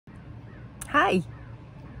Hi,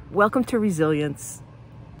 welcome to Resilience.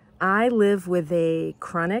 I live with a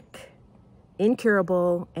chronic,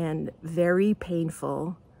 incurable, and very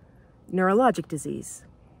painful neurologic disease.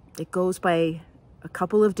 It goes by a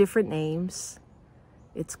couple of different names.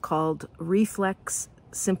 It's called reflex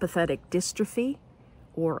sympathetic dystrophy,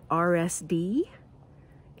 or RSD,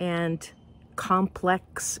 and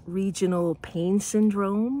complex regional pain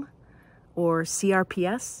syndrome, or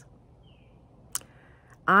CRPS.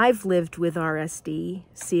 I've lived with RSD,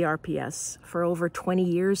 CRPS, for over 20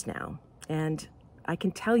 years now, and I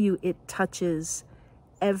can tell you it touches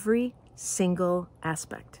every single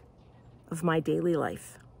aspect of my daily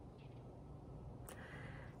life.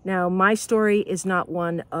 Now, my story is not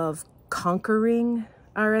one of conquering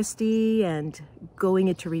RSD and going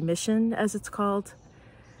into remission, as it's called.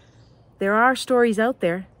 There are stories out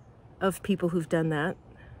there of people who've done that,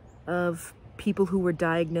 of people who were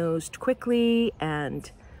diagnosed quickly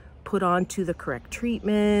and put onto the correct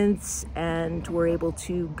treatments and were able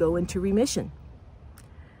to go into remission.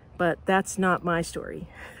 But that's not my story.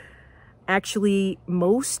 Actually,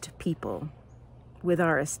 most people with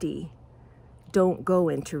RSD don't go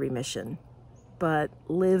into remission, but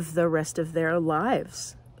live the rest of their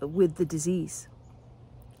lives with the disease.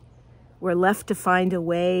 We're left to find a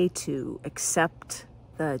way to accept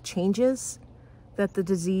the changes that the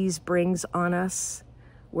disease brings on us.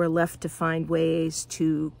 We're left to find ways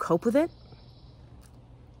to cope with it,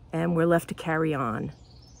 and we're left to carry on.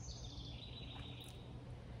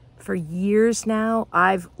 For years now,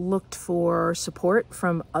 I've looked for support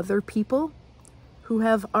from other people who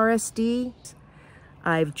have RSD.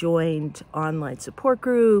 I've joined online support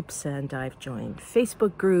groups, and I've joined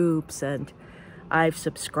Facebook groups, and I've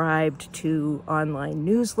subscribed to online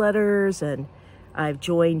newsletters, and I've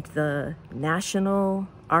joined the national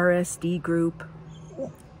RSD group,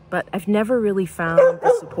 but I've never really found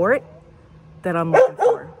the support that I'm looking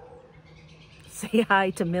for. Say hi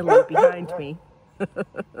to Millie behind me.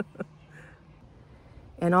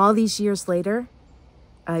 And all these years later,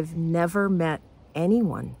 I've never met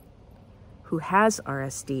anyone who has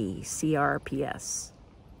RSD, CRPS,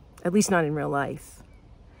 at least not in real life.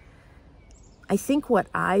 I think what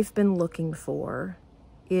I've been looking for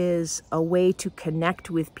is a way to connect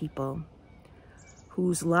with people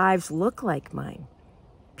whose lives look like mine.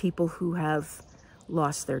 People who have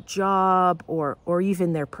lost their job or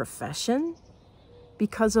even their profession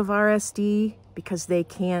because of RSD, because they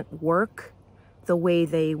can't work the way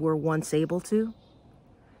they were once able to.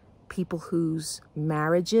 People whose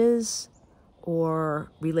marriages or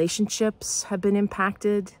relationships have been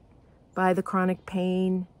impacted by the chronic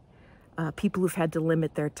pain. People who've had to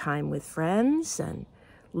limit their time with friends and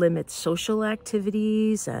limit social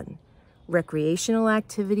activities and recreational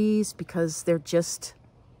activities because they're just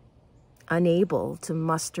unable to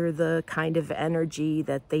muster the kind of energy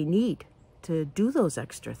that they need to do those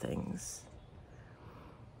extra things.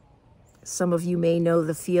 Some of you may know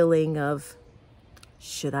the feeling of,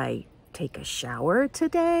 should I take a shower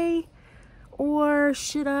today? Or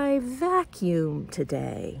should I vacuum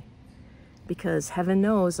today? Because heaven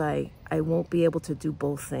knows I won't be able to do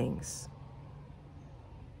both things.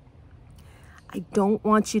 I don't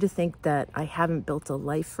want you to think that I haven't built a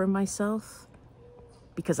life for myself,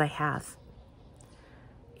 because I have.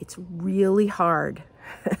 It's really hard.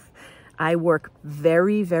 I work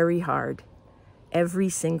very, very hard every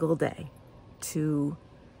single day to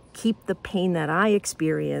keep the pain that I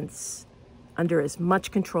experience under as much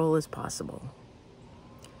control as possible.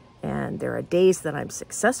 And there are days that I'm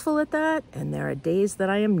successful at that, and there are days that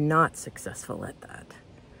I am not successful at that.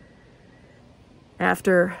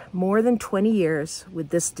 After more than 20 years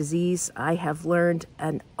with this disease, I have learned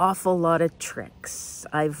an awful lot of tricks.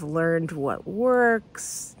 I've learned what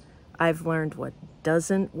works. I've learned what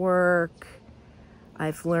doesn't work.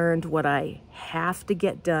 I've learned what I have to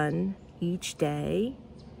get done each day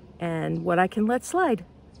and what I can let slide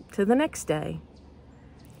to the next day.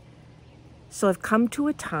 So I've come to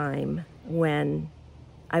a time when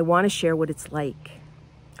I want to share what it's like.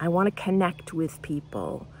 I want to connect with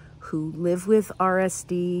people who live with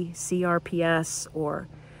RSD, CRPS, or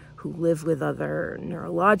who live with other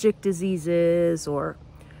neurologic diseases or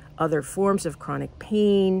other forms of chronic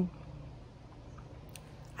pain.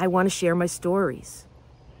 I want to share my stories.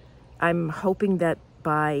 I'm hoping that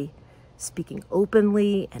by speaking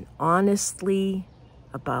openly and honestly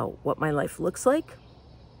about what my life looks like,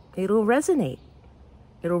 it'll resonate.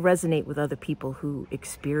 It'll resonate with other people who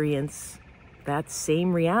experience that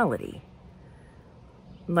same reality.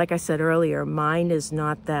 Like I said earlier, mine is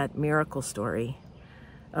not that miracle story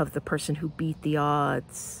of the person who beat the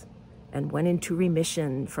odds and went into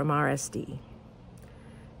remission from RSD.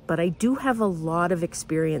 But I do have a lot of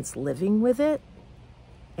experience living with it.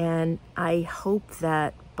 And I hope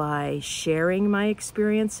that by sharing my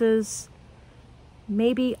experiences,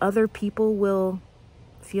 maybe other people will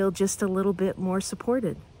feel just a little bit more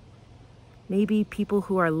supported. Maybe people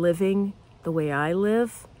who are living the way I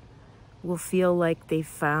live will feel like they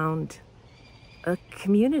found a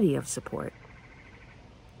community of support.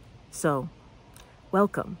 So,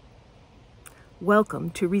 welcome. Welcome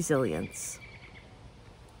to Resilience.